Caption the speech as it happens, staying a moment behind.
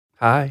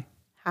Hi.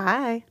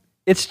 Hi.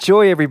 It's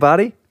Joy,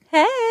 everybody.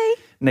 Hey.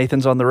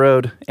 Nathan's on the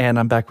road, and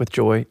I'm back with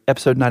Joy.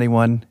 Episode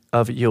 91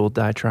 of You'll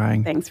Die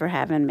Trying. Thanks for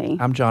having me.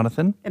 I'm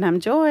Jonathan. And I'm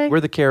Joy. We're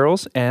the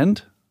Carols,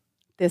 and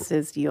This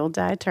is You'll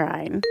Die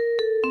Trying.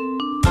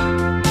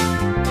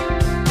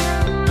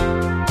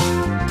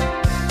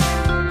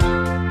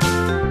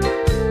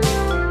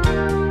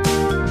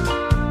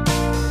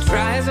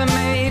 Try as I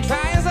may,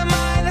 try as I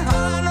might,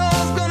 all I know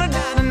is gonna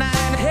die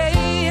tonight.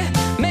 Hey,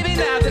 maybe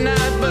not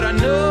tonight, but I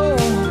know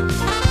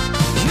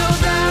you'll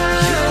die,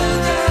 you'll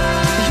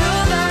die,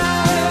 you'll die,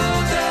 you'll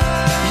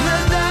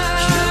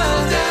die,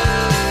 you'll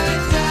die,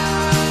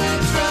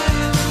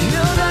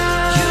 you'll die,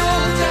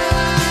 you'll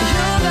die,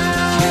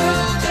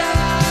 you'll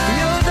die,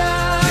 you'll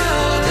die,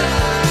 you'll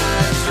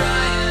die,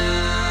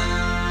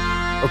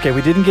 trying. okay,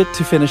 we didn't get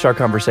to finish our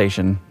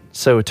conversation,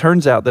 so it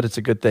turns out that it's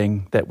a good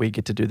thing that we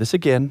get to do this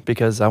again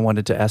because I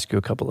wanted to ask you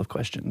a couple of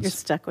questions. You're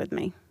stuck with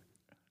me.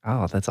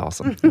 Oh, that's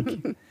awesome.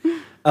 Thank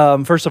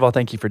you. First of all,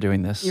 thank you for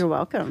doing this. You're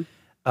welcome.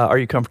 Are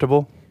you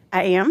comfortable?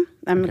 I am.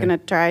 I'm Okay. going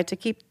to try to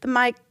keep the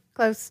mic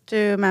close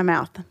to my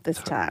mouth this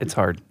time. It's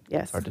hard.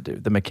 Yes. It's hard to do.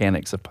 The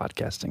mechanics of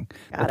podcasting.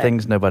 Got the it.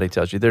 things nobody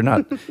tells you. They're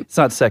not, it's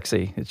not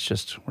sexy. It's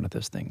just one of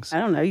those things. I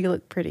don't know. You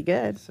look pretty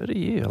good. So do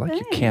you. I like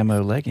Thanks. your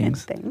camo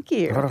leggings. Thank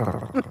you.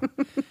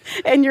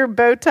 And your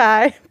bow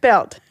tie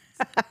belt.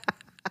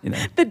 You know,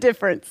 The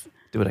difference.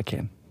 do what I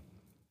can.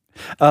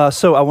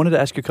 So I wanted to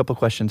ask you a couple of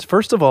questions.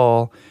 First of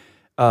all,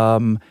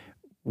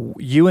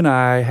 you and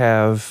I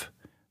have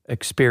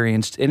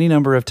experienced any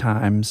number of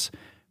times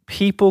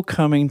people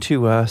coming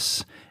to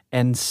us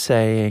and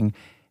saying,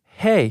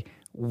 hey,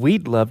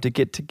 we'd love to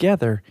get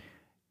together.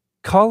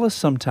 Call us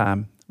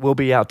sometime. We'll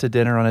be out to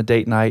dinner on a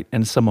date night,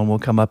 and someone will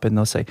come up and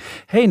they'll say,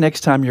 hey,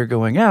 next time you're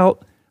going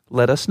out,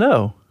 let us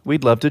know.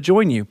 We'd love to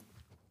join you.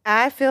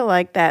 I feel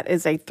like that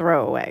is a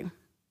throwaway.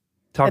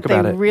 Talk that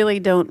about they it. really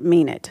don't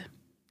mean it.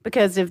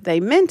 Because if they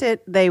meant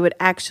it, they would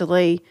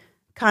actually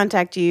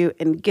contact you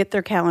and get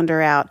their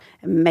calendar out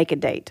and make a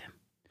date.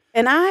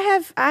 And I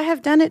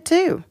have done it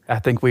too. I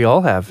think we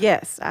all have.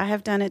 Yes, I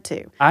have done it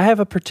too. I have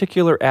a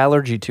particular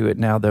allergy to it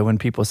now, though, when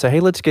people say,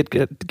 hey, let's get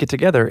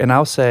together. And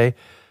I'll say,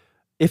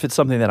 if it's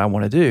something that I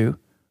want to do,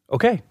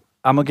 okay,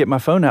 I'm going to get my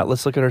phone out.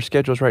 Let's look at our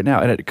schedules right now.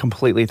 And it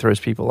completely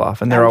throws people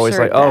off. And they're I'm always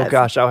sure like, it oh, does.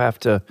 gosh, I'll have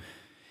to.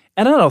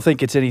 And I don't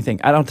think it's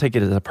anything. I don't take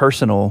it as a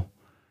personal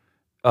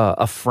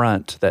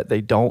affront that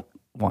they don't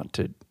want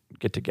to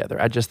get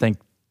together. I just think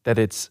that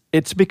it's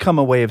become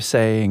a way of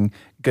saying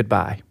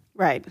goodbye.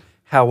 Right.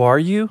 How are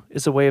you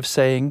is a way of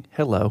saying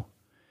hello.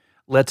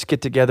 Let's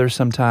get together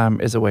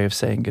sometime is a way of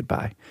saying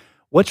goodbye.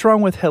 What's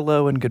wrong with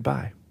hello and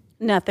goodbye?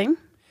 Nothing.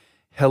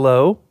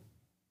 Hello,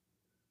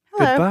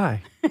 Hello.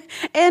 goodbye.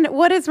 And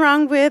what is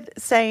wrong with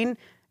saying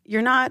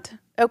you're not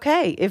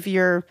okay if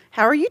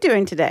how are you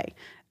doing today?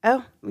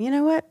 Oh, you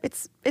know what?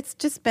 It's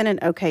just been an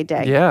okay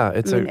day. Yeah,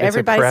 it's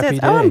everybody a crappy says,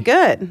 day. "Oh, I'm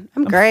good.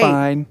 I'm great.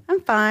 Fine.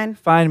 I'm fine."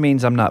 Fine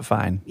means I'm not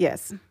fine.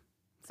 Yes.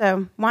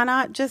 So why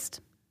not just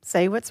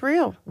say what's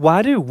real?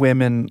 Why do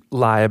women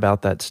lie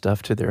about that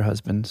stuff to their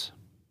husbands?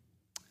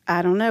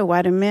 I don't know.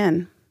 Why do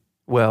men?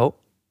 Well,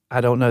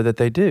 I don't know that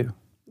they do.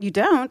 You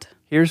don't.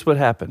 Here's what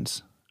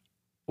happens.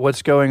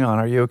 What's going on?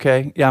 Are you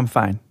okay? Yeah, I'm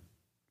fine.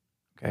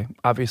 Okay.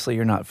 Obviously,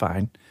 you're not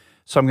fine.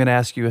 So I'm going to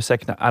ask you a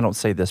second time. I don't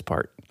say this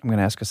part. I'm going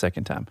to ask a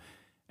second time.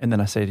 And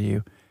then I say to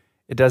you,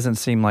 it doesn't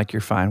seem like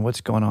you're fine.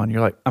 What's going on?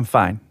 You're like, I'm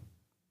fine.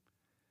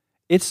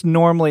 It's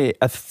normally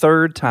a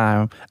third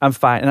time, I'm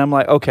fine. And I'm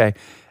like, okay,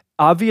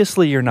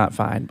 obviously you're not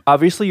fine.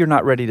 Obviously you're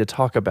not ready to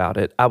talk about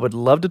it. I would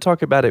love to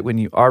talk about it when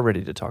you are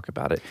ready to talk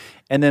about it.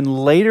 And then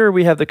later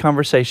we have the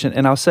conversation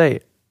and I'll say,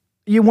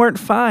 you weren't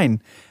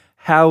fine.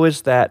 How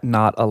is that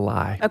not a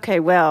lie? Okay,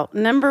 well,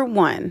 number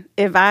one,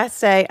 if I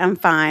say I'm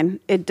fine,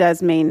 it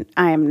does mean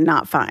I am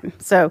not fine.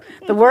 So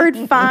the word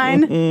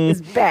fine is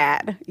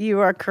bad. You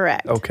are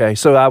correct. Okay,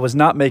 so I was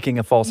not making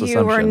a false You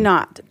assumption. are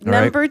not. All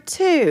right. Number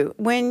two,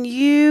 when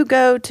you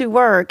go to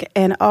work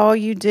and all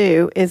you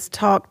do is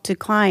talk to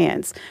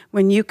clients,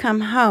 when you come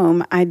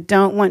home, I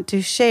don't want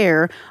to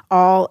share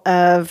all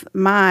of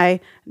my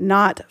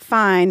not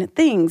fine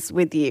things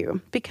with you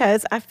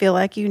because I feel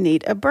like you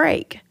need a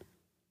break.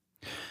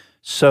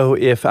 So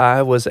if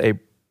I was a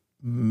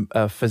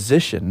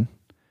physician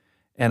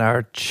and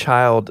our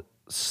child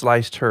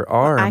sliced her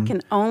arm, I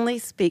can only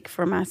speak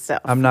for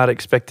myself. I'm not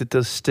expected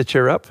to stitch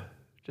her up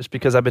just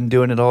because I've been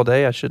doing it all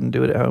day. I shouldn't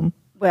do it at home.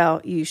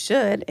 Well, you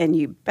should, and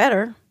you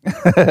better.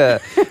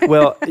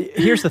 Well,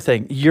 here's the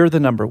thing. You're the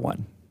number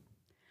one.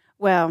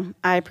 Well,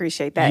 I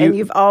appreciate that. You- And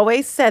you've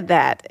always said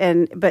that.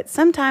 But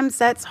sometimes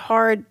that's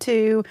hard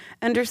to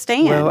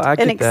understand Well, I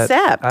get and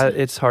accept. that.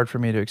 It's hard for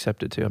me to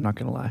accept it too. I'm not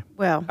going to lie.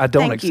 Well, I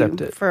don't thank accept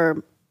you it.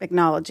 for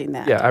acknowledging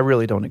that. Yeah, I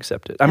really don't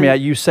accept it. I mean,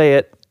 you say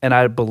it and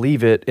I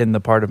believe it in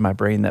the part of my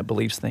brain that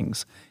believes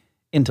things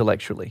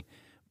intellectually.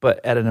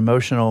 But at an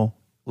emotional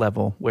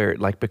level where it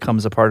like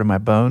becomes a part of my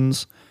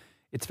bones,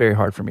 it's very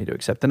hard for me to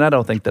accept. And I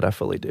don't think that I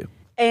fully do.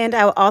 And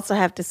I will also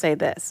have to say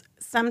this.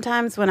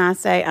 Sometimes when I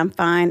say I'm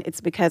fine,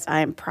 it's because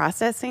I am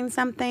processing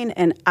something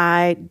and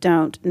I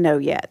don't know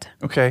yet.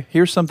 Okay,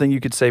 here's something you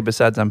could say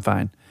besides I'm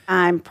fine.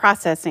 I'm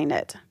processing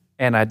it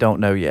And I don't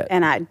know yet.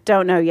 and I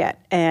don't know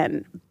yet.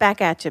 And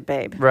back at you,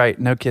 babe. Right,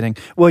 no kidding.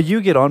 Well,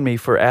 you get on me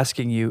for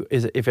asking you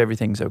if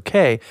everything's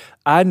okay.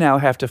 I now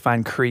have to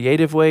find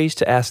creative ways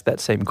to ask that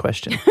same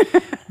question.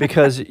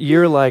 Because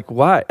you're like,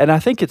 why? And I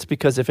think it's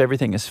because if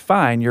everything is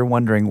fine, you're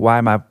wondering, why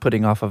am I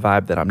putting off a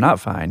vibe that I'm not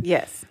fine?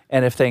 Yes.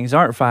 And if things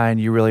aren't fine,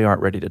 you really aren't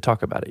ready to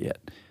talk about it yet.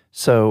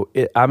 So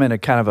I'm in a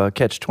kind of a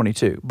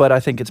catch-22. But I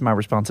think it's my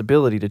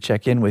responsibility to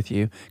check in with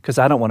you because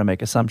I don't want to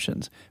make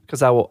assumptions.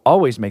 Because I will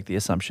always make the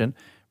assumption,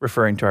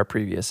 referring to our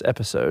previous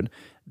episode,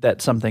 that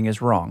something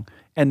is wrong.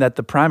 And that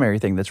the primary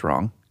thing that's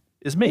wrong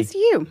is me. It's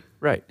you.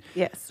 Right.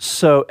 Yes.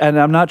 So, and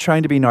I'm not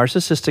trying to be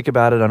narcissistic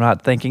about it. I'm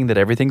not thinking that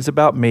everything's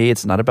about me.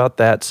 It's not about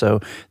that. So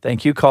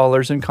thank you,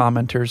 callers and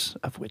commenters,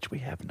 of which we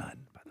have none.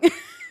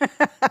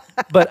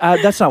 But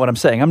that's not what I'm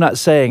saying. I'm not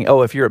saying,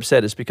 oh, if you're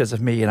upset, it's because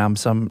of me and I'm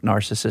some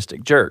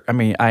narcissistic jerk. I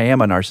mean, I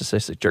am a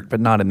narcissistic jerk, but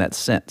not in that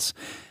sense.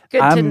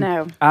 Good to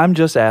know. I'm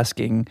just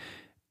asking,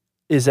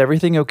 is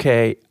everything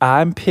okay?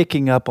 I'm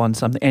picking up on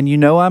something. And you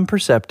know I'm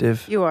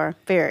perceptive. You are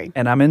very.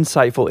 And I'm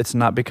insightful. It's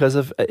not because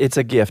of, it's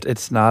a gift.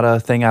 It's not a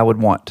thing I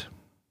would want.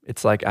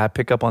 It's like I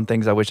pick up on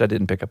things I wish I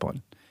didn't pick up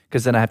on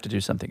because then I have to do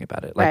something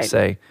about it. Like Right.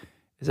 say,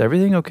 is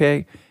everything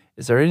okay?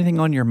 Is there anything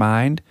on your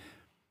mind?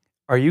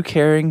 Are you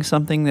carrying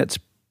something that's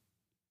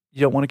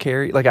you don't want to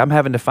carry? Like I'm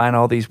having to find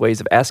all these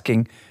ways of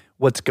asking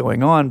what's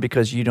going on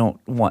because you don't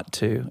want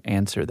to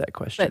answer that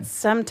question. But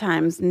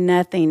sometimes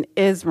nothing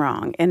is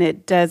wrong. And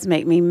it does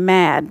make me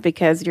mad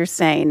because you're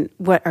saying,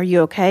 "What are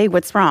you okay?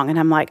 What's wrong?" And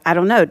I'm like, I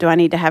don't know. Do I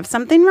need to have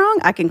something wrong?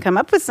 I can come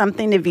up with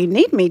something if you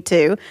need me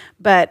to,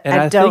 but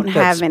And I don't think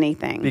have that's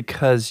anything.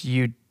 because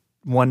you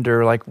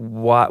wonder like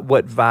what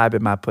vibe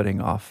am I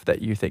putting off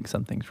that you think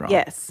something's wrong?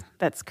 Yes,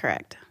 that's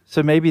correct.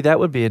 So maybe that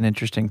would be an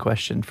interesting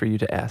question for you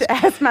to ask.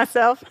 Ask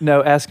myself,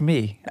 No, ask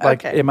me.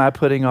 Like, Okay. am I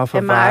putting off a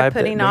vibe? am I that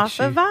putting makes off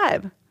a you-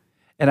 vibe?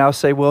 And I'll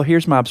say, well,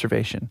 here's my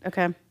observation.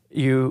 Okay.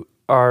 You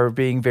are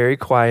being very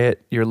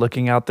quiet. You're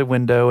looking out the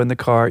window in the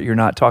car. You're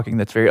not talking.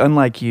 That's very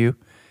unlike you.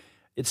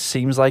 It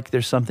seems like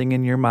there's something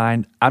in your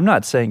mind. I'm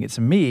not saying it's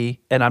me,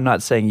 and I'm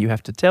not saying you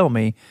have to tell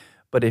me,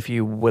 but if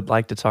you would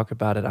like to talk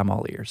about it, I'm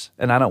all ears.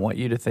 And I don't want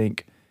you to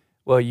think,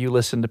 well, you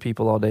listen to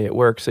people all day at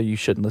work, so you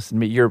shouldn't listen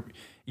to me.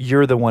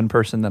 You're the one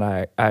person that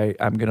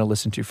I'm going to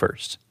listen to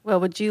first. Well,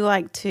 would you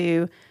like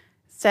to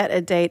set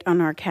a date on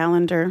our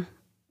calendar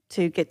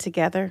to get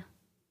together?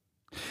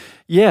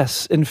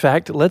 Yes, in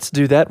fact, let's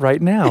do that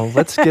right now.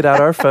 Let's get out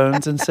our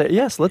phones and say,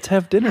 yes, let's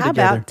have dinner How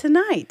together. about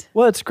tonight?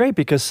 Well, it's great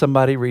because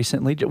somebody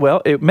recently,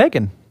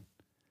 Megan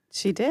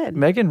She did.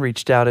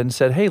 reached out and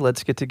said, hey,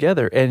 let's get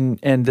together.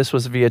 And this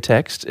was via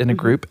text in a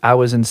group. I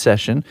was in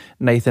session.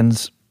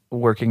 Nathan's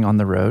working on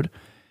the road.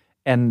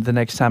 And the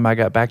next time I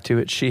got back to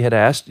it, she had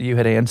asked, you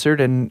had answered,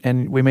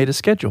 and we made a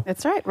schedule.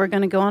 That's right. We're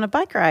going to go on a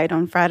bike ride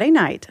on Friday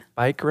night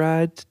Bike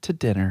ride to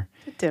dinner.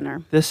 at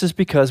dinner. This is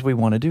because we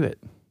want to do it.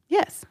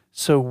 Yes.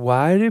 So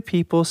why do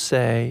people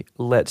say,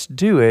 let's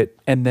do it,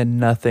 and then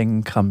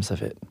nothing comes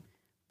of it?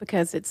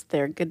 Because it's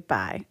their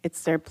goodbye.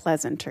 It's their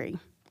pleasantry.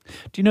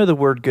 Do you know the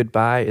word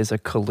goodbye is a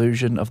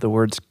collusion of the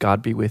words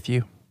God be with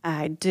you?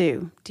 I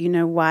do. Do you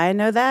know why I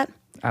know that?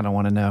 I don't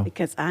want to know.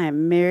 Because I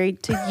am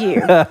married to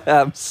you.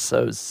 I'm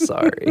so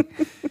sorry.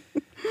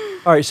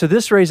 All right, so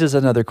this raises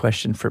another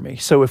question for me.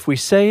 So if we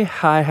say,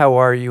 hi, how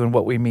are you? And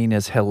what we mean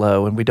is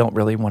hello, and we don't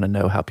really want to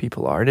know how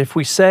people are. And if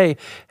we say,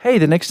 hey,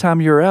 the next time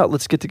you're out,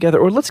 let's get together,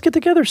 or let's get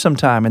together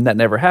sometime, and that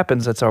never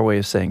happens, that's our way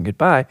of saying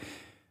goodbye,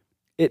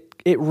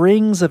 it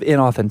rings of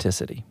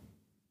inauthenticity.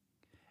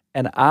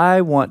 And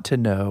I want to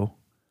know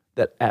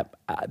that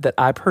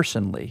I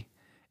personally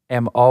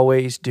am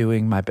always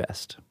doing my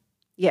best.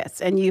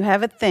 Yes. And you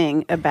have a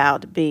thing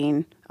about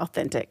being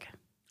authentic,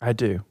 I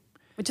do.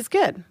 which is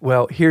good.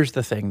 Well, here's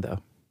the thing, though.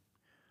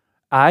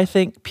 I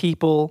think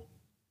people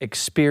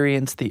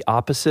experience the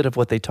opposite of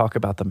what they talk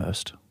about the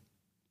most.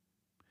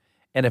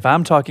 And if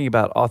I'm talking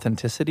about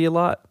authenticity a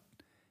lot,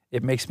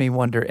 it makes me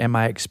wonder, am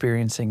I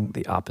experiencing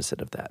the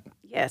opposite of that?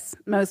 Yes.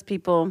 Most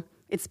people,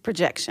 it's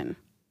projection.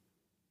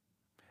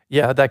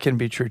 Yeah, that can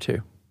be true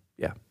too.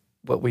 Yeah.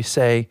 What we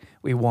say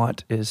we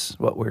want is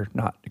what we're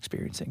not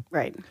experiencing.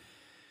 Right.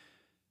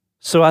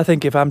 So I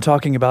think if I'm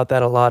talking about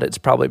that a lot, it's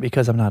probably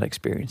because I'm not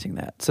experiencing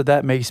that. So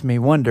that makes me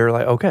wonder,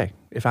 like, okay,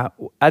 if I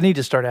need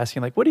to start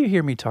asking, like, what do you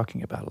hear me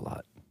talking about a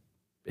lot?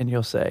 And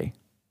you'll say,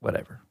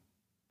 whatever,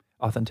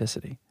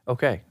 authenticity.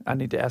 Okay, I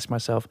need to ask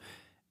myself,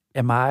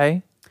 am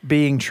I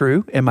being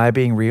true? Am I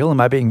being real? Am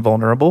I being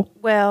vulnerable?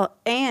 Well,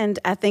 and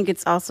I think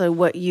it's also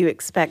what you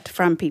expect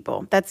from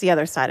people. That's the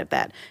other side of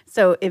that.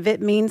 So if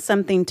it means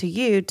something to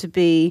you to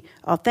be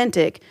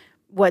authentic,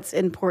 what's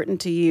important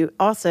to you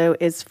also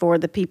is for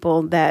the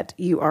people that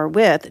you are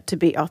with to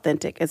be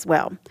authentic as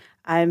well.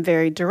 I am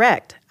very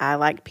direct. I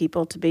like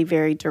people to be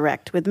very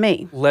direct with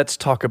me. Let's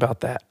talk about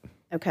that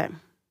Okay.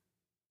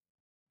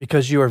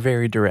 because you are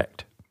very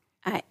direct.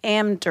 I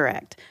am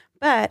direct,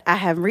 But I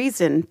have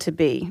reason to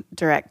be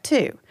direct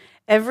too.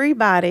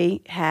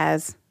 Everybody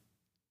has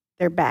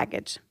their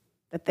baggage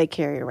that they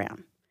carry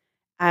around.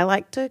 I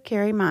like to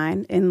carry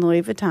mine in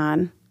Louis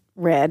Vuitton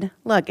red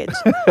luggage.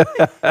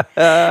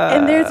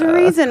 And there's a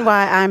reason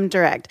why I'm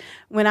direct.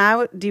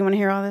 Do you want to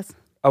hear all this?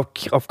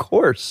 Of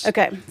course.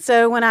 Okay.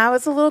 So when I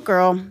was a little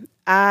girl,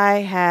 I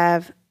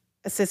have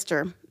a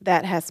sister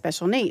that has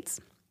special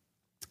needs.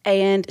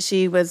 And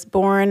she was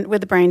born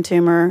with a brain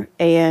tumor,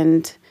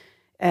 and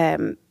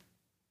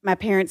my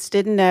parents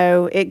didn't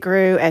know. It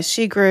grew as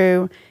she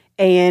grew,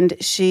 and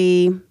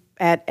she,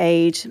 at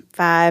age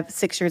 5,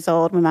 6 years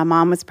old, when my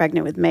mom was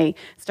pregnant with me,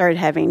 started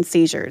having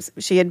seizures.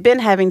 She had been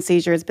having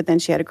seizures, but then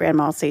she had a grand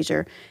mal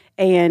seizure,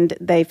 and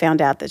they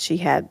found out that she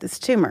had this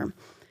tumor.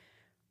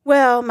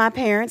 Well, my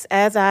parents,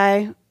 as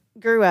I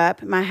grew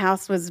up, my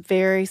house was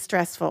very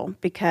stressful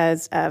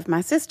because of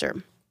my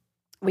sister.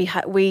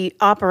 We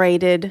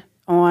operated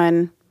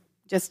on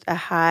just a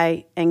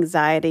high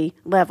anxiety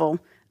level,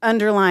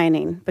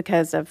 underlining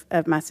because of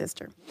my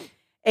sister.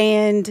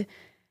 And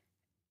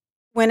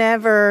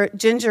whenever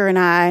Ginger and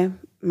I,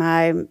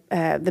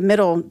 the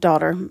middle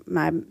daughter,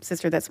 my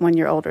sister that's 1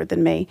 year older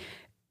than me,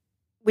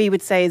 we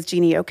would say, is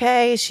Jeannie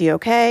okay? Is she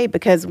okay?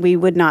 Because we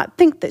would not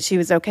think that she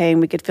was okay,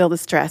 and we could feel the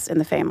stress in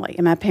the family.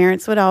 And my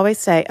parents would always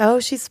say, oh,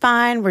 she's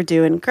fine. We're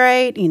doing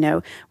great.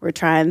 We're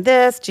trying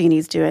this.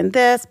 Jeannie's doing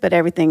this, but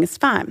everything is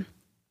fine.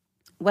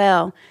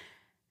 Well,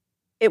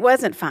 it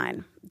wasn't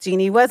fine.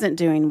 Jeannie wasn't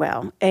doing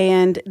well.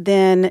 And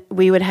then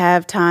we would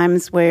have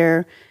times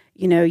where,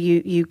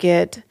 you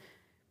get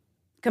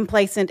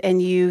complacent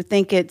and you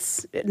think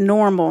it's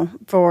normal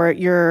for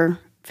your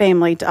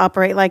family to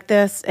operate like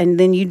this, and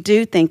then you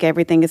do think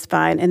everything is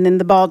fine, and then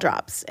the ball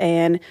drops,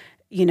 and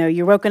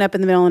you're woken up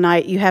in the middle of the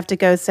night. You have to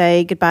go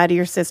say goodbye to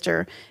your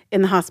sister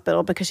in the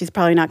hospital because she's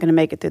probably not going to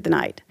make it through the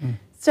night.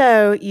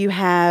 So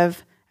I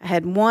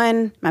had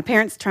my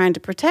parents trying to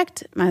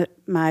protect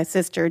my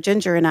sister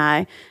Ginger and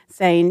I,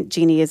 saying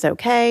Jeannie is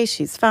okay,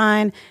 she's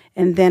fine,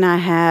 and then I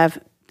have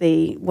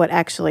what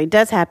actually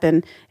does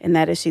happen, and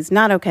that is she's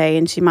not okay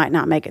and she might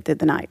not make it through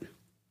the night.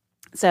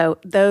 So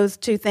those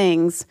two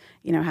things,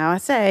 how I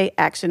say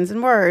actions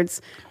and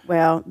words,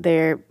 well,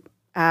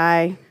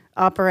 I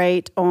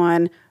operate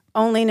on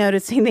only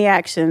noticing the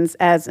actions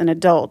as an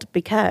adult,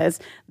 because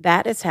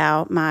that is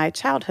how my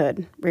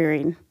childhood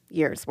rearing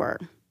years were.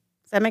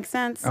 Does that make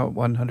sense? Oh,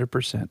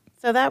 100%.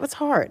 So that was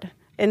hard.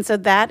 And so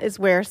that is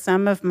where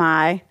some of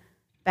my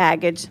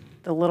baggage,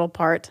 the little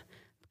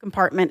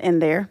compartment in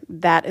there,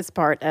 that is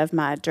part of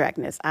my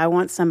directness. I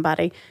want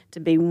somebody to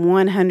be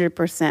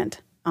 100%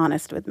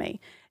 honest with me.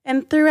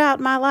 And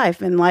throughout my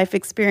life and life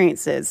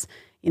experiences,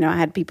 I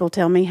had people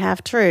tell me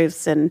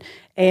half-truths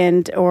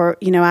or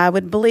I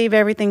would believe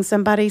everything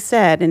somebody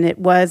said, and it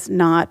was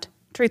not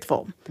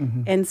truthful.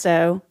 Mm-hmm. And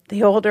so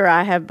the older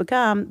I have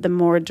become, the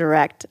more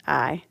direct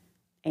I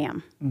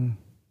am. Mm.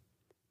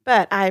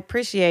 But I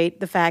appreciate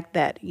the fact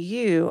that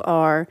you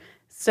are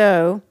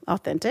so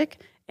authentic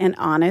and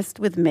honest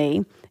with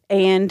me,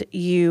 and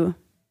you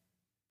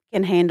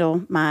can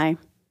handle my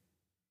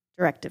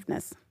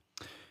directiveness.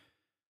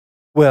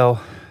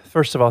 Well,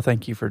 first of all,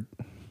 thank you for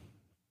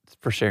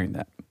sharing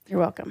that. You're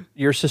welcome.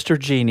 Your sister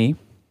Jeannie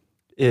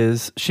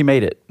she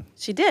made it.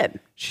 She did.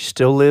 She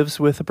still lives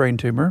with a brain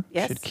tumor.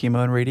 Yes. She had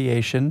chemo and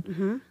radiation.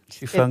 Mm-hmm.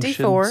 She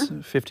 54.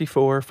 functions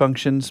 54,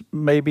 functions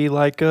maybe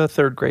like a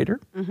third grader.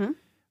 Mm-hmm.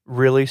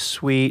 Really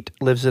sweet,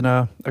 lives in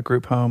a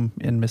group home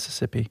in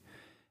Mississippi.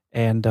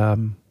 And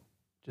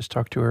just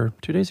talked to her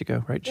 2 days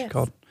ago, right? She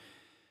called.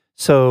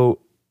 So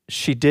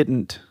she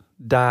didn't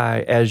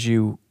die as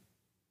you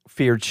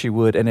feared she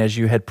would, and as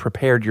you had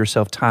prepared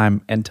yourself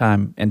time and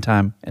time and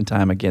time and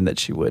time again that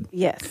she would.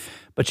 Yes.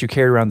 But you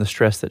carried around the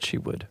stress that she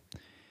would.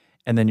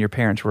 And then your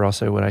parents were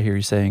also, what I hear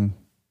you saying,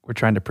 we're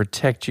trying to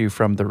protect you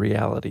from the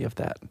reality of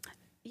that.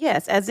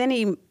 Yes, as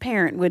any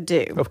parent would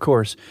do. Of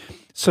course.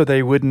 So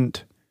they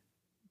wouldn't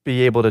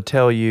be able to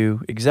tell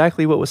you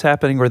exactly what was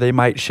happening, or they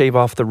might shave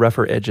off the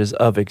rougher edges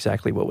of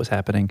exactly what was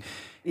happening.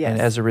 Yes.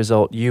 And as a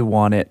result, you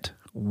want it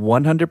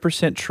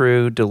 100%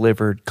 true,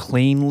 delivered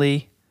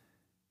cleanly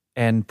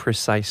and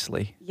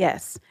precisely.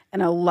 Yes.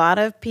 And a lot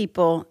of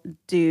people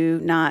do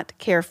not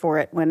care for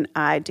it when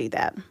I do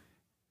that.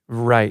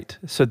 Right.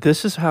 So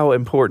this is how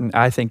important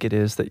I think it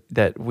is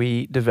that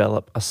we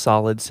develop a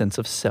solid sense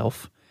of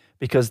self,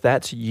 because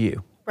that's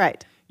you.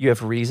 Right. You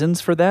have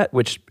reasons for that,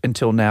 which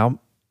until now,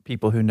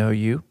 people who know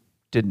you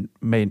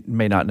may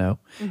not know.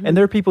 Mm-hmm. And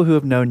there are people who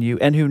have known you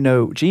and who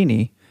know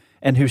Jeannie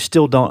and who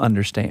still don't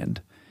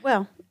understand.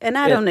 Well, and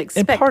I don't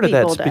expect and part people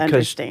of that's to because,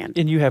 understand.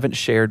 And you haven't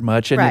shared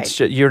much, and right.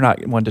 You're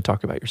not one to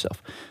talk about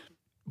yourself.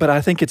 But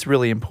I think it's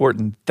really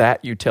important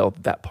that you tell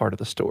that part of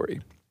the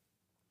story.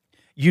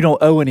 You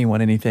don't owe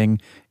anyone anything,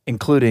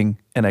 including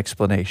an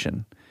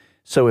explanation.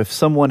 So if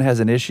someone has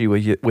an issue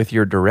with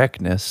your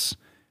directness,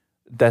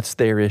 that's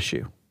their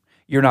issue.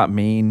 You're not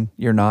mean.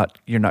 You're not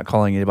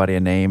calling anybody a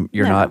name.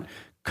 You're not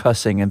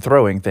cussing and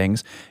throwing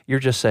things. You're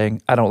just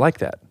saying, I don't like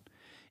that.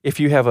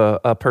 If you have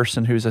a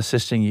person who's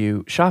assisting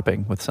you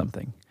shopping with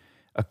something,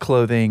 a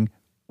clothing,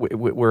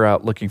 we're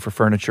out looking for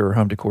furniture or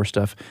home decor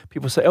stuff.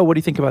 People say, "Oh, what do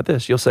you think about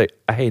this?" You'll say,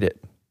 "I hate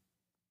it."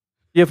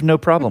 You have no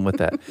problem with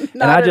that.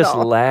 And I at just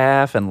all.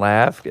 laugh and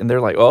laugh. And they're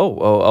like, oh,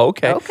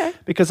 okay. Okay.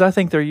 Because I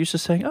think they're used to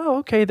saying, oh,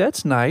 okay,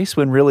 that's nice,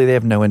 when really they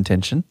have no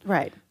intention.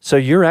 Right. So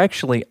you're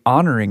actually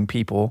honoring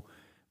people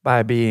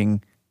by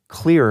being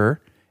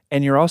clearer.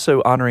 And you're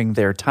also honoring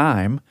their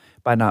time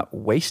by not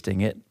wasting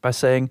it, by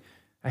saying,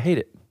 I hate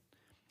it.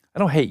 I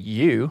don't hate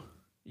you.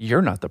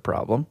 You're not the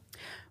problem.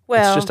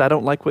 Well, It's just I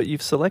don't like what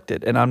you've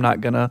selected. And I'm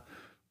not going to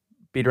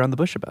beat around the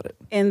bush about it.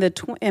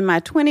 in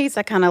my 20s,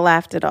 I kind of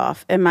laughed it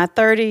off. In my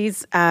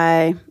 30s,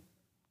 I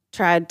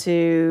tried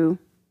to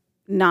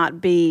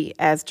not be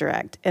as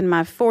direct. In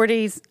my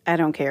 40s, I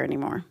don't care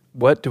anymore.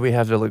 What do we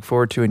have to look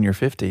forward to in your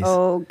 50s?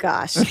 Oh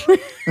gosh,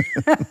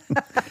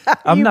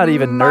 I'm you not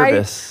even might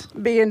nervous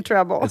be in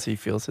trouble. as he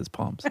feels his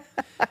palms.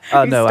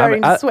 You're No,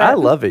 starting to I sweat.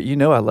 love it. You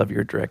know I love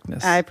your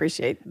directness. I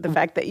appreciate the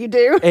fact that you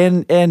do.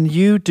 And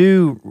you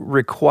do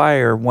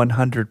require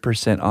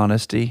 100%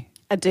 honesty.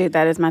 I do.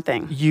 That is my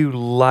thing. You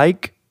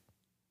like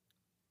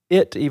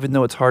it, even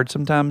though it's hard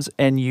sometimes,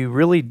 and you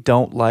really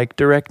don't like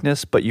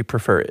directness, but you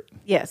prefer it.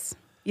 Yes.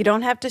 You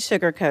don't have to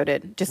sugarcoat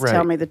it. Just Right.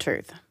 tell me the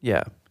truth.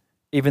 Yeah.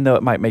 Even though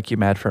it might make you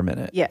mad for a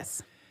minute.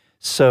 Yes.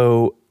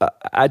 So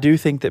I do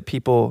think that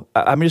people,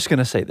 I'm just going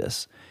to say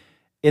this.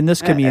 In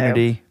this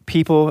community,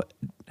 people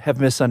have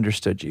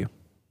misunderstood you.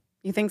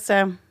 You think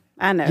so?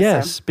 I know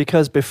Yes, so.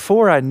 because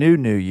before I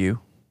knew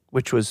you,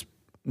 which was,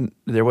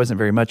 there wasn't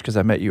very much because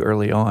I met you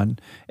early on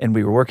and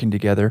we were working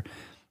together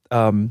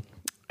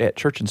at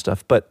church and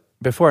stuff. But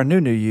before I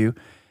knew you,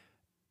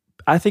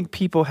 I think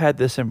people had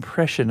this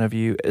impression of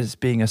you as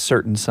being a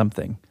certain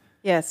something.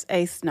 Yes,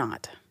 a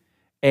snot.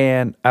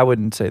 And I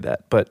wouldn't say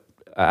that, but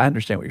I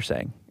understand what you're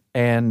saying.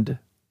 And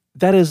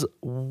that is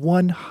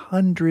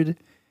 100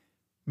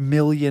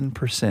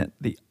 million%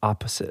 the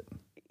opposite.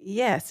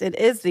 Yes, it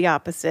is the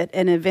opposite.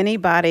 And if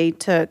anybody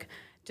took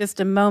just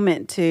a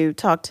moment to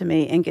talk to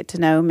me and get to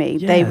know me,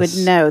 they would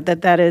Yes. know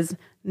that that is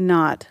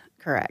not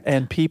correct.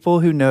 And people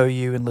who know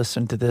you and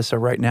listen to this are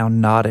right now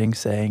nodding,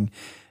 saying,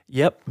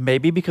 yep,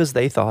 maybe because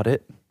they thought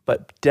it,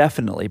 but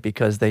definitely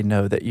because they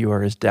know that you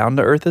are as down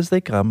to earth as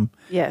they come.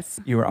 Yes.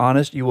 You are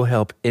honest. You will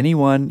help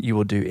anyone. You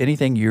will do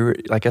anything. You're,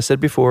 like I said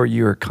before,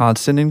 you're a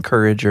constant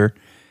encourager.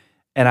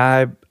 And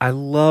I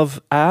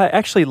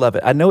actually love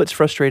it. I know it's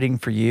frustrating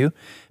for you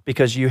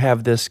because you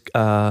have this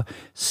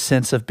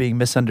sense of being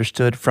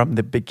misunderstood from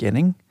the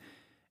beginning.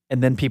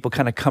 And then people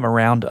kind of come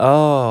around,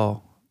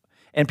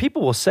 and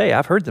people will say,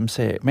 I've heard them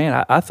say,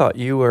 man, I thought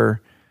you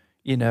were,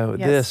 Yes,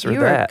 this or you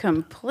that. are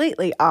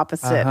completely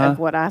opposite of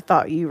what I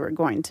thought you were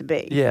going to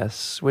be.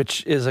 Yes,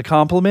 which is a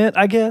compliment,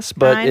 I guess,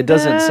 but it Kind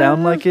doesn't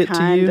sound of, like it to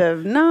kind you.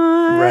 of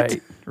not.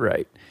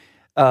 Right.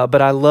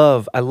 But I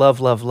love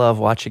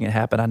watching it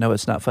happen. I know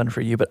it's not fun for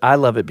you, but I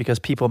love it because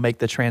people make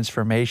the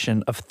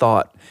transformation of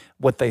thought,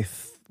 what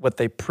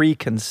they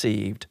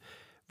preconceived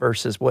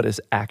versus what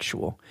is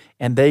actual.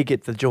 And they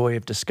get the joy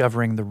of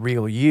discovering the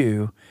real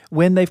you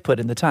when they've put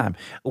in the time,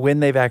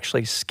 when they've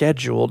actually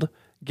scheduled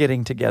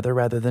getting together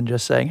rather than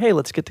just saying, hey,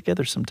 let's get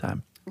together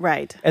sometime.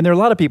 Right. And there are a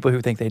lot of people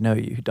who think they know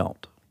you who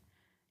don't.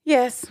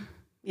 Yes,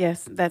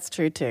 that's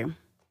true too.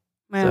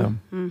 Well,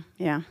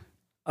 yeah.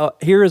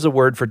 Here is a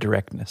word for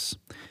directness.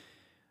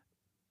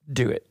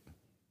 Do it.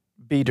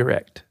 Be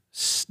direct.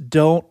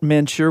 Don't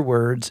mince your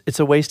words. It's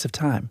a waste of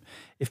time.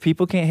 If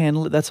people can't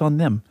handle it, that's on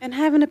them. And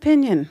have an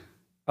opinion.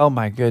 Oh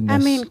my goodness.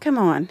 I mean, come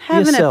on.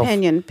 Have an yourself.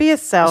 opinion. Be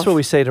yourself. That's what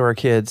we say to our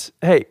kids.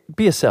 Hey,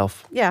 be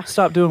yourself. Yeah.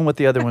 Stop doing what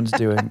the other one's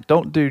doing.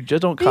 Don't Be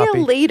copy.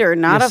 a leader,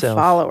 not yourself.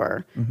 a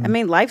follower. I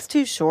mean, life's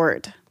too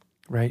short.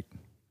 Right.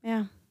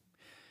 Yeah.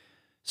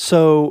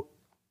 So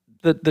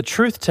the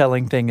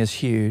truth-telling thing is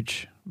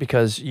huge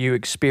because you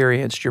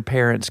experienced your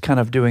parents kind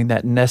of doing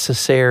that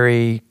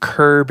necessary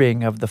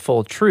curbing of the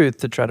full truth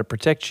to try to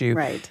protect you.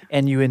 Right.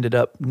 And you ended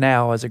up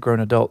now as a grown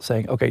adult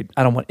saying, okay,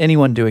 I don't want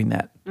anyone doing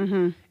that.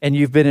 Mm-hmm. And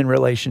you've been in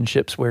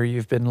relationships where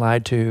you've been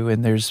lied to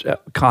and there's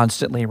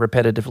constantly,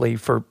 repetitively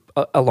for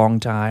a long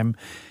time.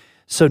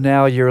 So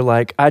now you're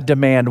like, I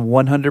demand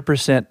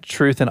 100%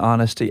 truth and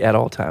honesty at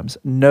all times.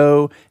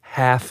 No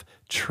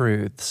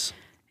half-truths.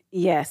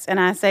 Yes, and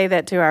I say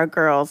that to our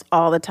girls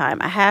all the time.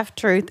 A half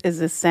truth is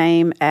the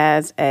same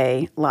as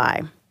a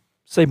lie.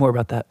 Say more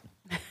about that.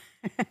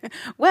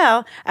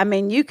 Well, I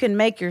mean, you can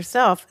make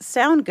yourself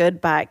sound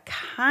good by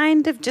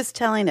kind of just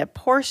telling a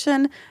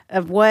portion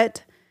of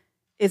what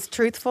is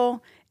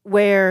truthful,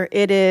 where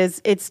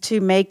it's to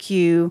make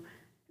you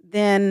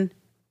then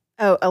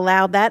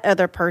allow that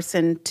other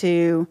person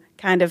to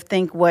kind of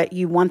think what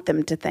you want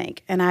them to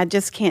think. And I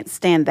just can't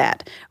stand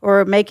that.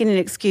 Or making an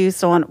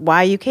excuse on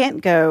why you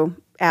can't go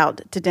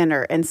out to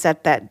dinner and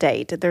set that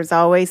date. There's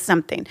always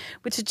something,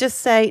 which is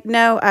just say,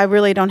 no, I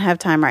really don't have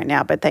time right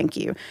now, but thank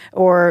you.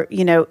 Or,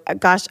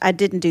 gosh, I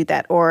didn't do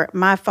that. Or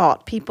my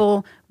fault.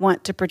 People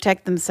want to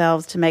protect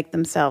themselves to make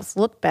themselves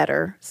look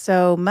better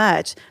so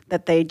much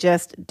that they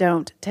just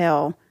don't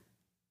tell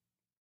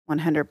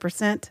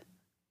 100%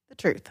 the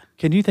truth.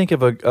 Can you think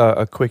of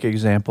a quick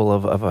example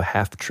of a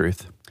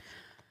half-truth?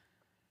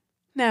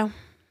 No.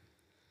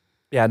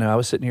 Yeah, no, I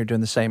was sitting here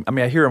doing the same. I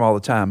mean, I hear them all the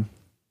time.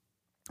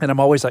 And I'm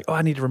always like, oh,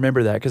 I need to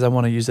remember that because I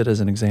want to use it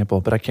as an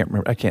example, but I can't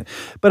remember. I can't.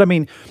 But I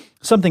mean,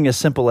 something as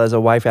simple as a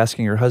wife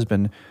asking her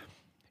husband,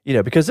 you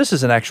know, because this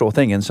is an actual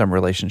thing in some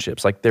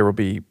relationships. Like there will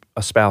be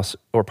a spouse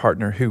or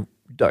partner who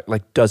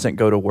doesn't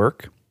go to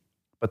work,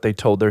 but they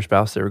told their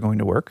spouse they were going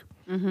to work.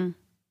 Mm-hmm.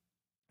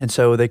 And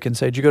so they can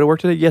say, did you go to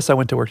work today? Yes, I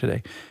went to work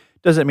today.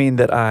 Doesn't mean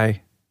that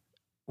I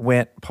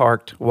went,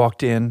 parked,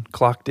 walked in,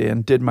 clocked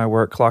in, did my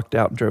work, clocked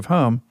out, and drove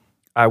home.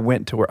 I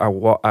went to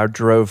where I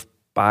drove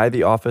by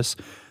the office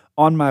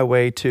on my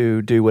way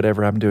to do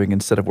whatever I'm doing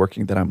instead of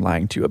working that I'm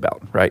lying to you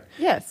about, right?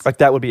 Yes. Like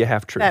that would be a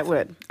half truth. That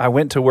would. I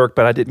went to work,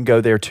 but I didn't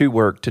go there to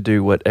work to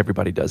do what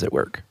everybody does at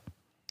work.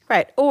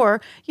 Right. Or,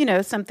 you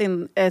know,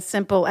 something as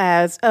simple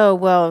as, oh,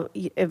 well,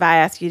 if I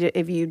ask you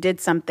if you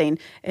did something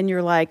and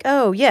you're like,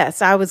 oh,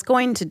 yes, I was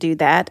going to do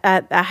that.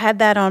 I had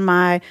that on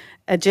my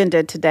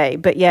agenda today,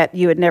 but yet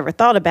you had never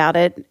thought about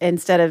it,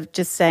 instead of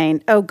just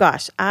saying, oh,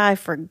 gosh, I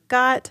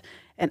forgot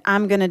and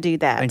I'm going to do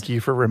that. Thank you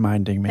for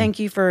reminding me. Thank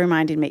you for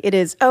reminding me. It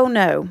is, oh,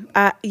 no,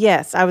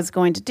 yes, I was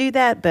going to do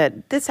that,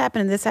 but this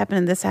happened and this happened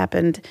and this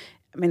happened.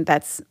 I mean,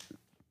 that's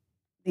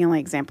the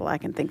only example I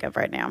can think of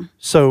right now.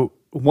 So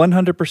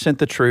 100%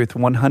 the truth,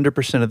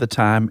 100% of the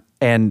time,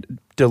 and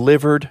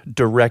delivered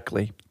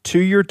directly to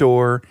your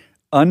door,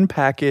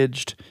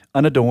 unpackaged,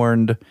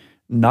 unadorned,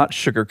 not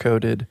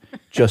sugar-coated,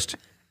 just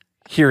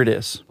here it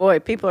is. Boy,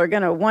 people are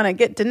going to want to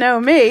get to know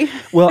me.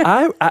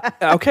 Well,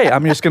 okay,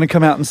 I'm just going to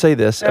come out and say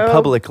this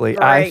publicly.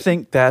 Right. I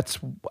think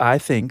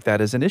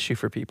that is an issue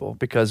for people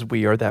because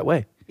we are that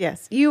way.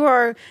 Yes, you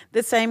are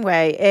the same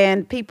way,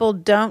 and people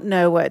don't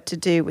know what to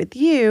do with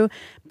you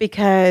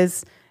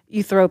because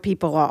you throw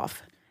people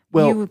off.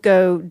 Well, you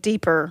go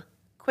deeper,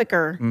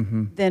 quicker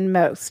Mm-hmm. than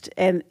most,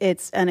 and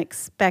it's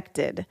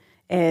unexpected,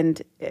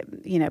 and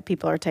you know,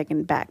 people are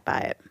taken back by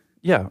it.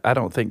 Yeah, I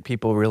don't think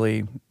people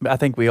really, I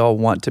think we all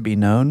want to be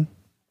known,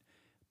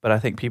 but I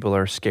think people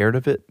are scared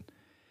of it.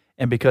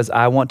 And because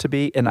I want to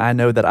be, and I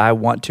know that I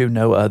want to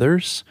know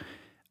others,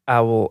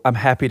 I'm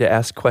happy to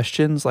ask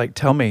questions like,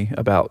 tell me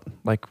about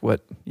like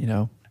what, you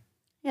know.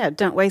 Yeah,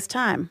 don't waste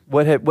time.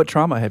 What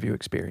trauma have you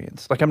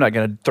experienced? Like, I'm not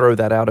going to throw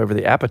that out over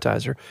the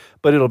appetizer,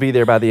 but it'll be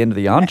there by the end of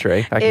the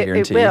entree, I can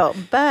guarantee It will,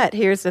 but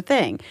here's the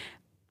thing.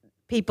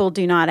 People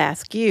do not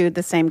ask you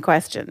the same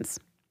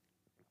questions.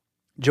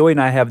 Joy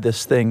and I have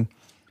this thing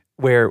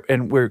where,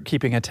 and we're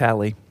keeping a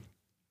tally,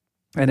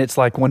 and it's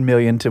like 1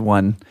 million to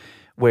 1,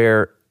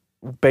 where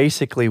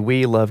basically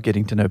we love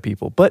getting to know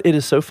people. But it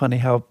is so funny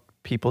how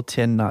people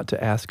tend not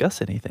to ask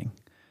us anything.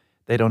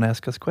 They don't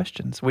ask us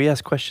questions. We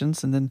ask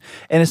questions, and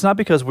it's not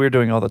because we're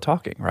doing all the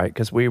talking, right?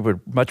 Because we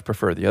would much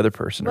prefer the other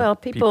person. Well,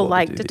 people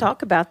like to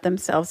talk about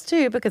themselves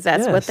too, because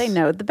that's what they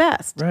know the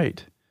best.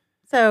 Right.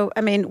 So,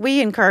 I mean,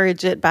 we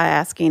encourage it by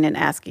asking and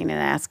asking and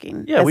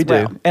asking. Yeah, we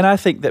do. And I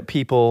think that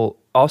people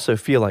also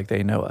feel like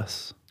they know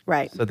us.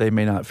 Right. So they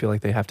may not feel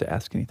like they have to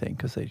ask anything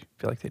because they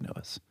feel like they know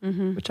us,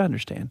 which I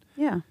understand.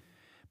 Yeah.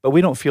 But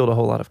we don't field a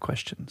whole lot of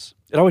questions.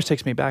 It always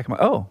takes me back. I'm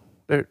like,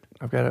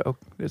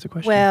 there's a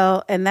question.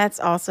 Well, and that's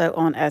also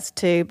on us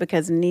too,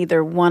 because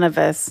neither one of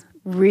us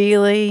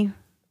really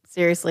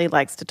seriously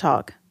likes to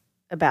talk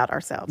about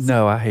ourselves.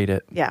 No, I hate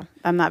it. Yeah,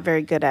 I'm not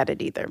very good at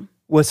it either.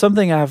 Well,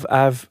 something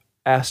I've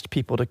asked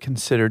people to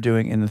consider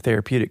doing in the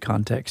therapeutic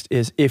context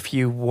is if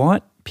you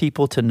want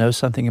people to know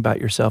something about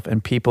yourself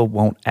and people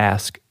won't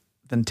ask,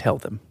 then tell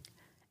them.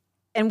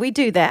 And we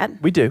do that.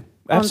 We do.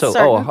 On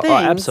certain things.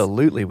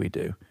 Absolutely we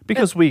do.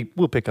 Because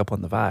we'll pick up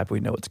on the vibe.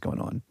 We know what's going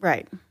on.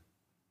 Right.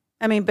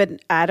 I mean,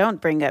 but I don't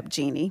bring up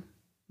Jeannie.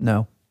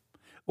 No.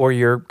 Or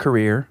your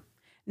career.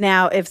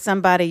 Now, if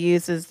somebody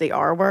uses the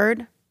R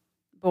word,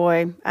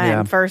 boy, I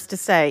am first to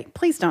say,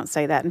 please don't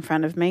say that in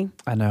front of me.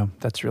 I know.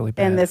 That's really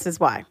bad. And this is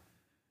why.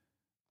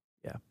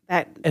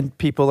 Yeah. And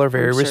people are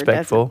very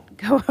respectful.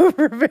 Go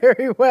over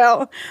very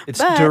well. It's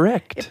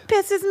direct. It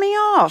pisses me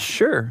off.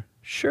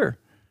 Sure.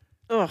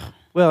 Ugh.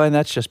 Well, and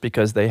that's just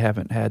because they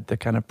haven't had the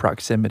kind of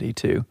proximity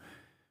to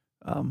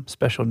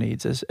special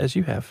needs as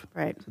you have.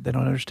 Right. So they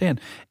don't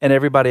understand. And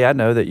everybody I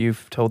know that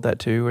you've told that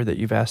to or that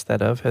you've asked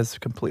that of has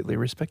completely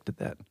respected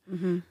that.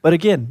 Mm-hmm. But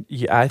again,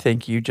 I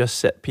think you just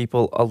set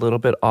people a little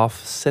bit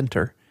off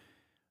center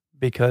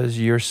because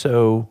you're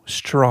so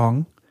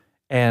strong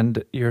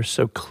and you're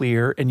so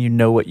clear and you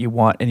know what you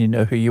want and you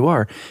know who you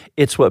are.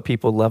 It's what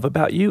people love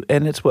about you,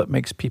 and it's what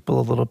makes people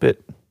a little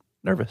bit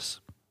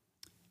nervous.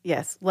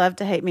 Yes, love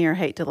to hate me or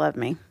hate to love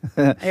me.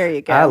 There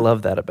you go. I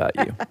love that about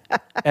you.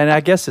 And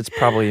I guess it's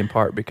probably in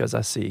part because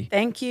I see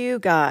Thank you,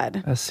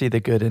 God. I see the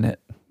good in it.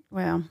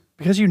 Well,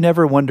 Because you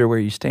never wonder where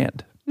you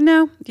stand.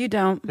 no, you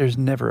don't. There's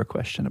never a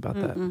question about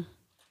that.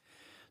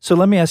 So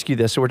let me ask you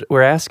this. So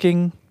we're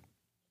asking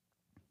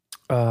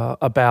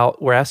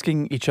we're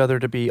asking each other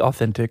to be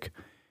authentic.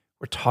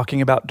 We're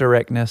talking about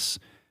directness,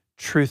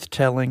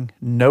 truth-telling,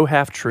 no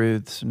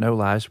half-truths, no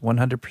lies,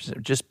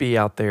 100%. Just be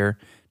out there.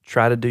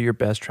 Try to do your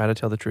best. Try to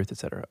tell the truth,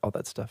 etc. All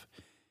that stuff.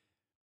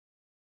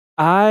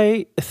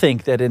 I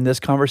think that in this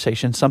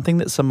conversation, something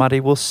that somebody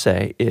will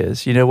say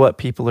is, you know what?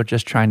 People are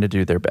just trying to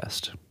do their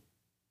best.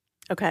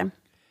 Okay.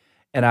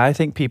 And I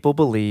think people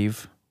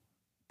believe,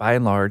 by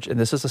and large, and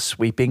this is a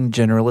sweeping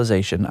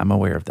generalization, I'm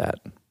aware of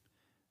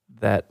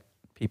that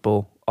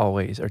people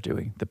always are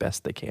doing the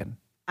best they can.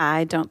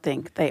 I don't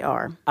think they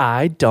are.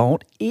 I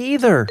don't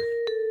either.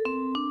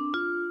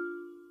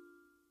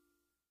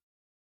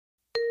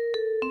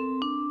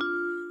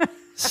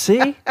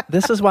 See,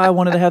 this is why I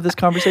wanted to have this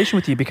conversation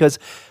with you, because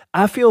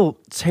I feel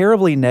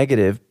terribly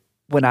negative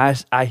when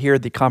I hear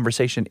the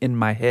conversation in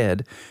my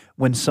head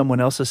when someone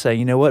else is saying,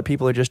 you know what,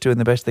 people are just doing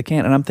the best they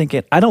can. And I'm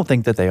thinking, I don't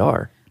think that they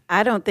are.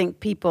 I don't think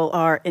people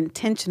are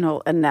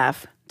intentional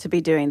enough to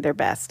be doing their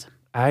best.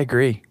 I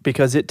agree,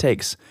 because it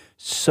takes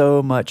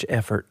so much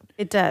effort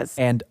It does.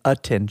 and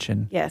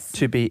attention Yes.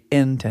 to be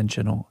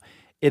intentional.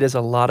 It is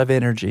a lot of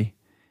energy,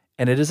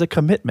 and it is a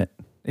commitment,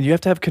 and you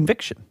have to have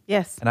conviction.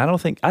 Yes. And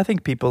I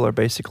think people are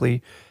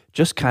basically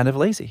just kind of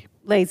lazy,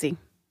 Lazy.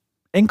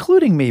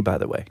 including me, by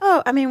the way.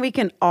 Oh, I mean, we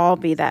can all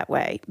be that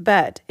way.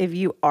 But if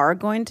you are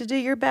going to do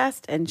your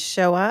best and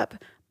show up,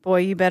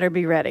 boy, you better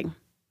be ready.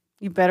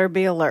 You better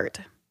be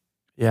alert.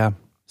 Yeah.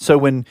 So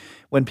when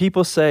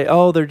people say,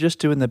 oh, they're just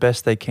doing the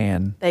best they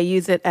can, They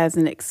use it as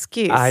an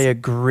excuse. I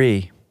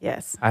agree.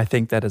 Yes. I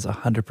think that is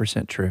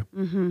 100% true.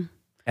 Mm-hmm.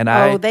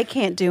 And they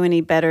can't do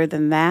any better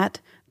than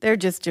that. They're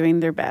just doing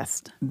their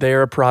best.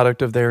 they're a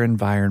product of their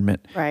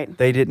environment. Right.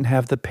 They didn't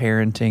have the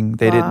parenting.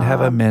 They didn't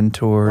have a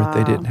mentor.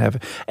 They didn't have,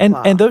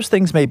 and those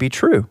things may be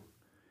true,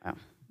 Oh, well,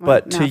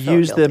 but now to I feel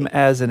use them guilty.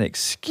 as an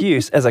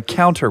excuse, as a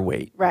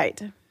counterweight,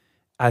 Right.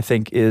 I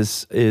think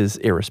is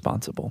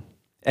irresponsible.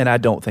 And I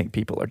don't think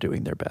people are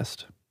doing their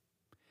best.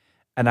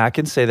 And I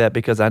can say that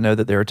because I know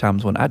that there are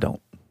times when I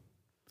don't.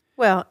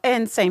 Well,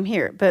 and same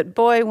here. But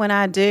boy, when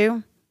I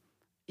do,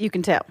 you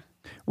can tell.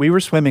 We were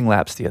swimming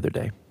laps the other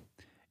day.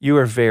 You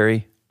are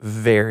very,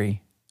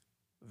 very,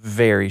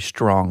 very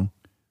strong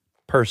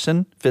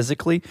person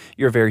physically.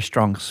 You're a very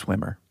strong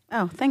swimmer.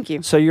 Oh, thank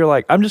you. So you're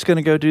like, I'm just going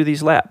to go do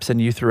these laps. And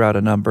you threw out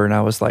a number. And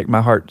I was like,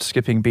 my heart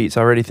skipping beats,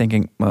 already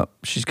thinking, well,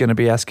 she's going to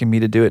be asking me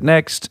to do it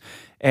next.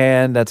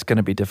 And that's going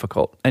to be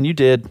difficult. And you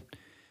did.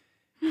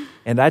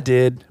 And I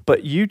did.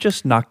 But you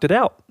just knocked it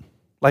out.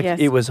 Like Yes.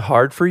 it was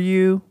hard for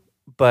you,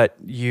 but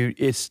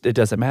it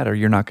doesn't matter.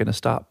 You're not going to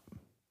stop.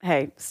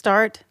 Hey,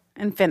 start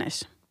and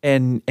finish.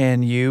 And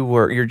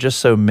you're just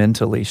so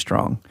mentally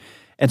strong.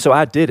 And so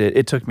I did it.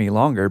 It took me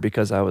longer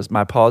because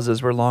my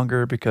pauses were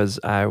longer because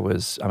I'm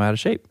out of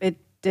shape. It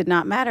did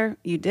not matter.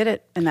 You did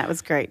it, and that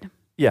was great.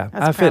 Yeah, I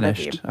was I proud of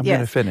finished. you. I'm Yes.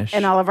 going to finish.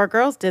 And all of our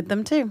girls did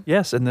them too.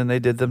 Yes, and then they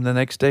did them the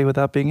next day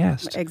without being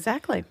asked.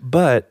 Exactly.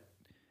 But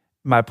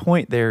my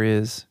point there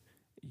is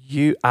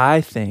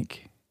I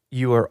think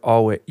you are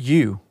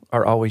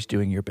always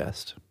doing your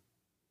best.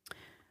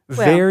 Well-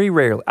 Very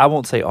rarely. I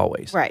won't say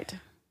always. Right.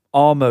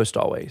 Almost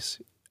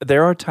always.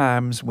 There are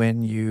times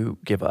when you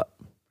give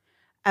up,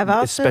 I've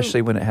also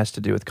especially when it has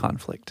to do with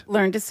conflict.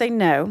 learned to say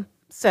no.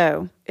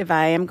 So if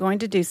I am going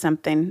to do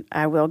something,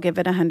 I will give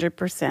it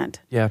 100%.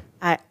 Yeah.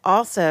 I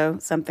also,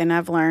 something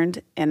I've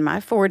learned in my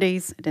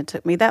 40s, and it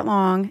took me that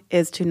long,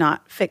 is to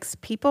not fix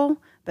people,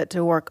 but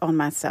to work on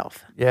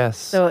myself. Yes.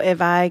 So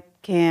if I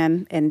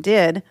can and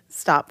did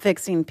stop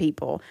fixing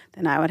people,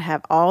 then I would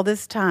have all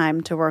this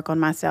time to work on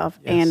myself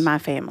and my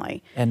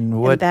family.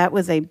 And that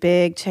was a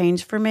big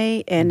change for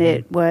me, and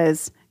it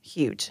was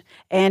huge.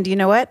 And you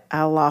know what?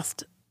 I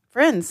lost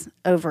friends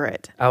over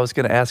it. I was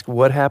going to ask,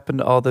 what happened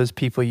to all those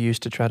people you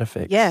used to try to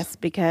fix? Yes,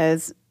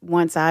 because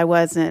once I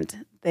wasn't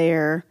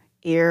their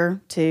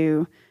ear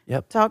to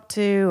talk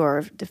to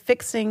or to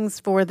fix things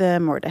for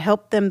them or to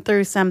help them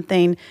through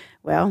something,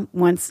 well,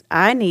 once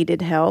I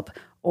needed help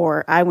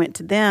or I went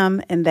to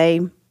them and they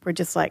were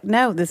just like,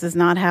 no, this is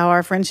not how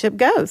our friendship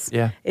goes.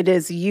 Yeah. It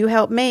is you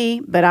help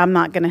me, but I'm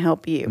not going to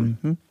help you.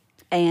 Mm-hmm.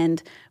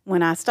 And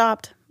when I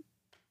stopped,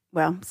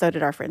 well, so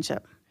did our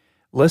friendship.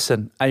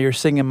 Listen, you're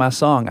singing my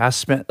song. I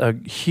spent a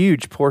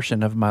huge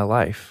portion of my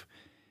life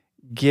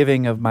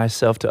giving of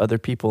myself to other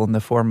people in the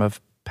form of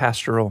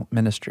pastoral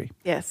ministry,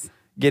 Yes.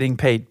 getting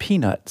paid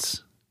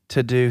peanuts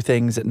to do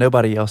things that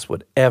nobody else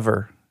would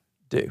ever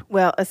do.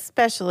 Well,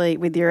 especially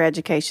with your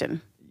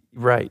education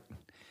Right.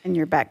 and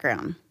your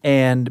background.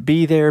 And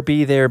be there.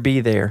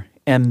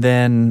 And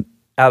then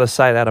out of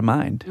sight, out of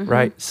mind, Mm-hmm.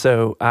 right?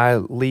 So I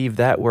leave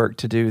that work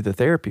to do the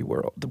therapy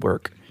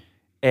work.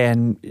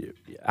 And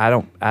I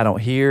don't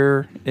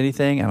hear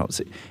anything. I don't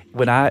see.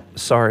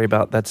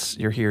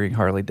 You're hearing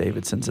Harley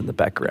Davidsons in the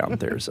background.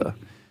 There's a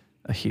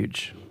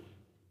huge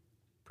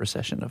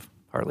procession of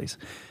Harleys.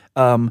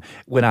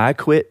 When I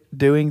quit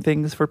doing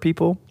things for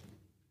people,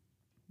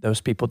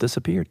 those people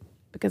disappeared.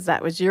 Because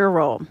that was your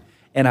role.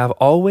 And I've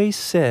always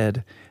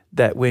said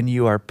that when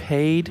you are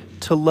paid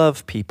to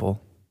love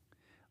people,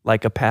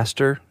 like a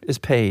pastor is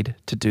paid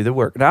to do the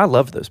work. Now, I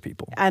love those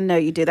people. I know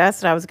you do.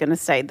 That's what I was going to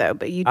say, though.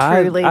 But you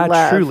I truly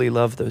truly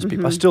love those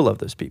people. I still love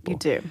those people. You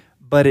do.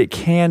 But it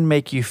can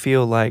make you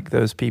feel like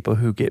those people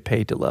who get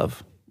paid to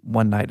love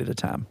one night at a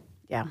time.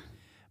 Yeah.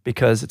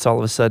 Because it's all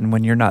of a sudden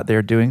when you're not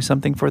there doing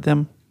something for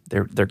them,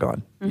 they're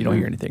gone. You don't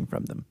hear anything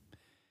from them.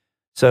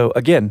 So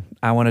again,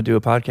 I want to do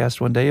a podcast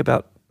one day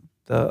about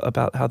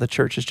how the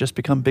church has just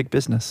become big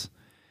business.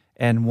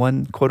 and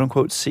one quote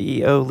unquote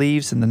CEO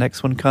leaves and the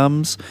next one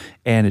comes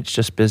and it's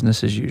just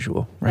business as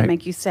usual, That right?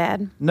 make you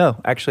sad? No,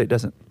 actually it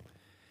doesn't.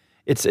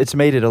 It's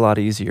made it a lot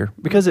easier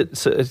because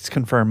it's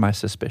confirmed my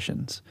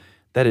suspicions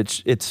that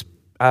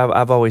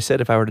I've always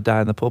said if I were to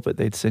die in the pulpit,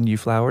 they'd send you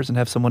flowers and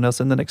have someone else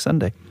in the next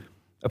Sunday.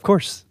 Of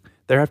course,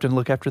 they're having to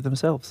look after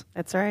themselves.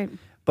 That's right.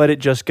 But it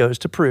just goes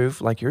to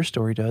prove, like your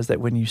story does, that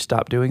when you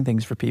stop doing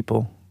things for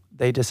people,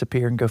 they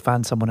disappear and go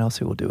find someone else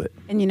who will do it.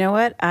 And you know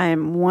what? I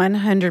am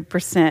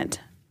 100%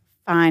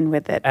 fine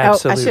with it. Oh, I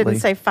Absolutely.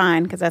 shouldn't say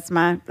fine because that's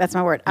my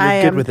word. You're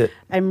I good am with it.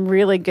 I'm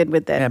really good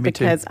with it Yeah, me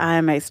too. because I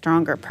am a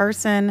stronger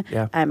person.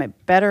 Yeah. I'm a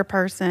better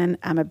person.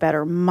 I'm a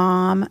better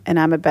mom, and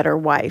I'm a better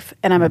wife,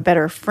 and I'm a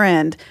better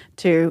friend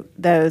to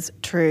those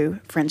true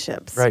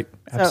friendships. Right.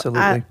 So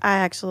Absolutely. I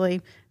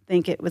actually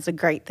think it was a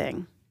great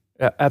thing.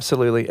 Yeah,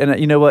 absolutely. And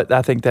you know what?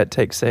 I think that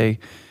takes a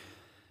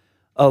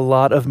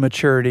lot of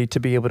maturity to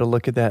be able to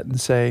look at that and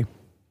say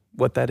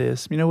what that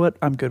is. You know what?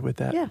 I'm good with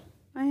that. Yeah,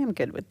 I am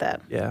good with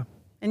that. Yeah,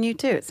 And you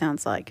too, it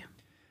sounds like.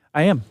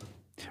 I am.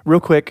 Real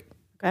quick,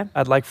 Okay.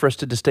 I'd like for us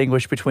to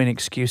distinguish between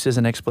excuses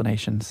and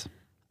explanations.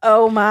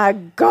 Oh my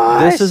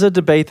gosh. This is a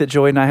debate that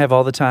Joy and I have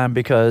all the time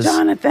because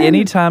Jonathan.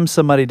 anytime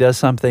somebody does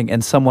something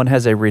and someone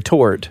has a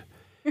retort,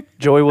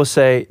 Joy will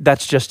say,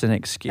 that's just an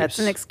excuse. That's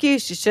an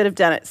excuse. You should have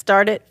done it.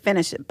 Start it,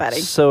 finish it,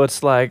 buddy. So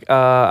it's like,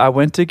 I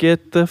went to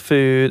get the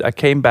food. I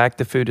came back.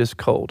 The food is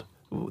cold.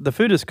 The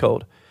food is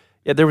cold.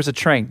 Yeah, there was a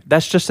train.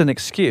 That's just an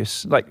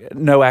excuse. Like,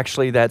 no,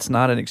 actually, that's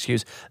not an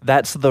excuse.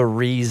 That's the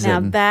reason.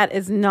 Now, that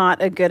is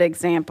not a good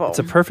example. It's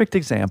a perfect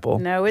example.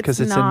 No, it's because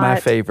it's in my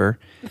not. favor.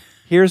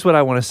 Here's what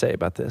I want to say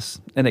about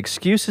this. An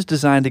excuse is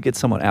designed to get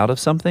someone out of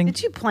something.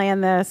 Did you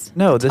plan this?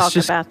 No, to talk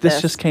about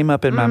this just came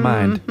up in my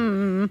mind.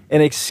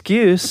 An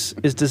excuse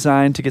is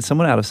designed to get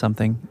someone out of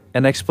something.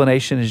 An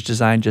explanation is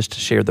designed just to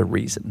share the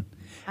reason.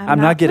 I'm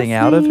not getting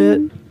out of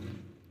it.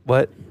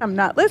 What? I'm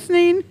not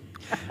listening.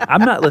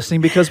 I'm not listening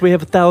because we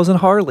have 1,000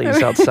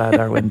 Harleys outside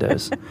our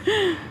windows.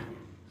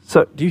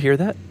 So, do you hear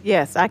that?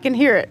 Yes, I can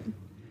hear it.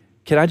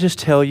 Can I just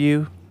tell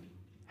you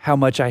how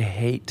much I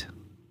hate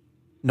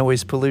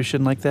noise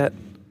pollution like that?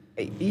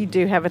 You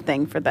do have a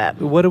thing for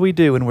that. What do we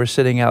do when we're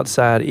sitting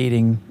outside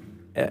eating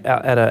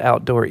at an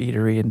outdoor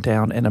eatery in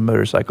town and a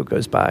motorcycle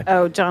goes by?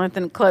 Oh,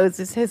 Jonathan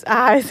closes his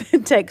eyes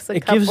and takes a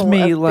It couple gives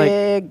me, of like-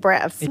 big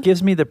breaths. It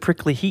gives me the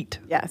prickly heat.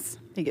 Yes,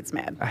 he gets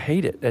mad. I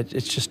hate it.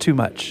 It's just too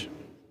much.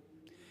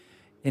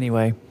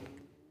 Anyway,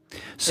 There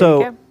you so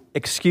go.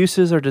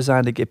 excuses are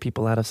designed to get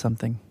people out of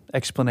something.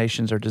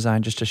 Explanations are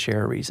designed just to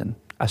share a reason.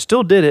 I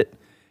still did it.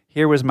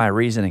 Here was my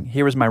reasoning.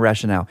 Here was my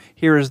rationale.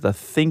 Here is the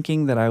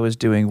thinking that I was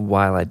doing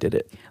while I did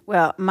it.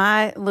 Well,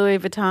 my Louis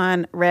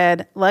Vuitton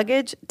red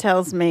luggage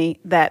tells me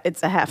that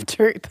it's a half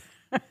truth.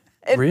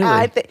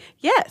 Really?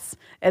 Yes,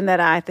 and that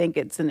I think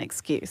it's an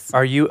excuse.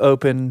 Are you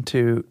open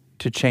to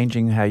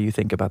changing how you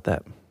think about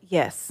that?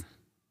 Yes,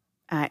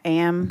 I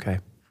am. Okay.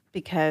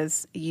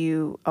 Because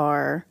you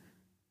are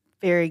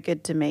very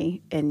good to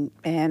me,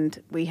 and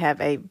we have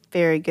a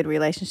very good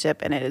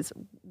relationship, and it is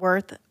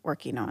worth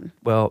working on.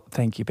 Well,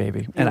 thank you,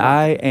 baby. And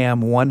I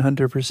am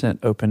 100%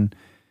 open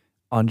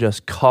on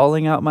just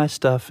calling out my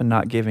stuff and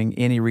not giving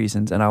any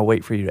reasons, and I'll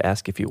wait for you to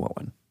ask if you want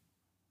one.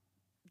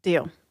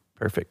 Deal.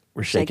 Perfect.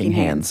 We're Shaking shaking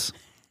hands.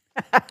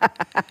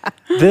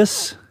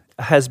 This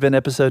has been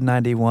episode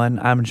 91.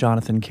 I'm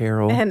Jonathan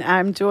Carroll. And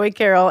I'm Joy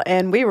Carroll,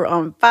 and we were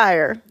on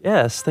fire.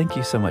 Yes, thank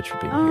you so much for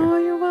being Oh, here.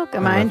 you're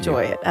welcome. I I love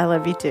enjoy it. I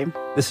love you too.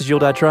 This is You'll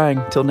Die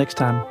Trying. Till next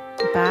time.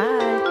 Bye.